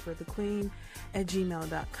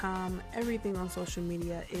contactteaforthequeen@gmail.com. Everything on social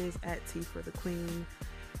media is at @teaforthequeen.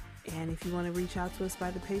 And if you want to reach out to us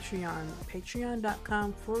by the Patreon,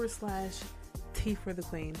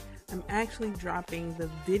 patreon.com/teaforthequeen. I'm actually dropping the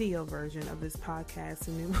video version of this podcast,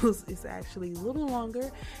 and it's actually a little longer,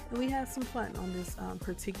 and we had some fun on this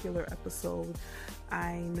particular episode.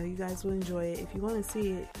 I know you guys will enjoy it. If you want to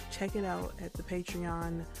see it, check it out at the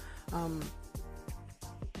Patreon.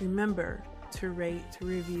 Remember to rate, to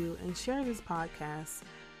review, and share this podcast.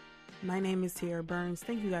 My name is Tiara Burns.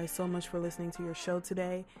 Thank you guys so much for listening to your show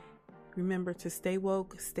today. Remember to stay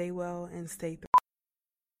woke, stay well, and stay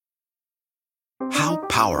How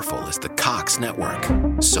powerful is the Cox Network?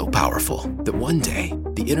 So powerful that one day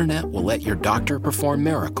the internet will let your doctor perform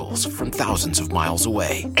miracles from thousands of miles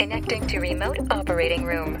away. Connecting to remote operating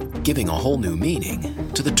room. Giving a whole new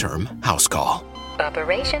meaning to the term house call.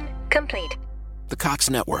 Operation complete. The Cox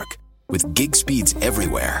Network. With gig speeds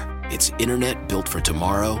everywhere, it's internet built for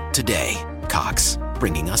tomorrow, today. Cox,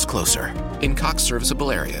 bringing us closer. In Cox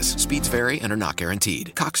serviceable areas, speeds vary and are not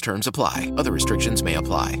guaranteed. Cox terms apply. Other restrictions may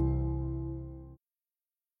apply.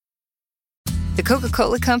 The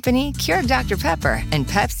Coca-Cola Company, Keurig Dr. Pepper, and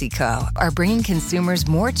PepsiCo are bringing consumers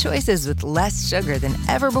more choices with less sugar than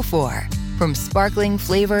ever before. From sparkling,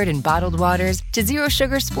 flavored, and bottled waters to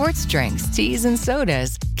zero-sugar sports drinks, teas, and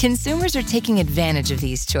sodas, consumers are taking advantage of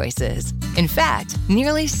these choices. In fact,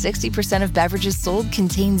 nearly 60% of beverages sold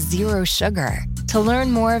contain zero sugar. To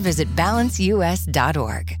learn more, visit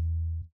balanceus.org.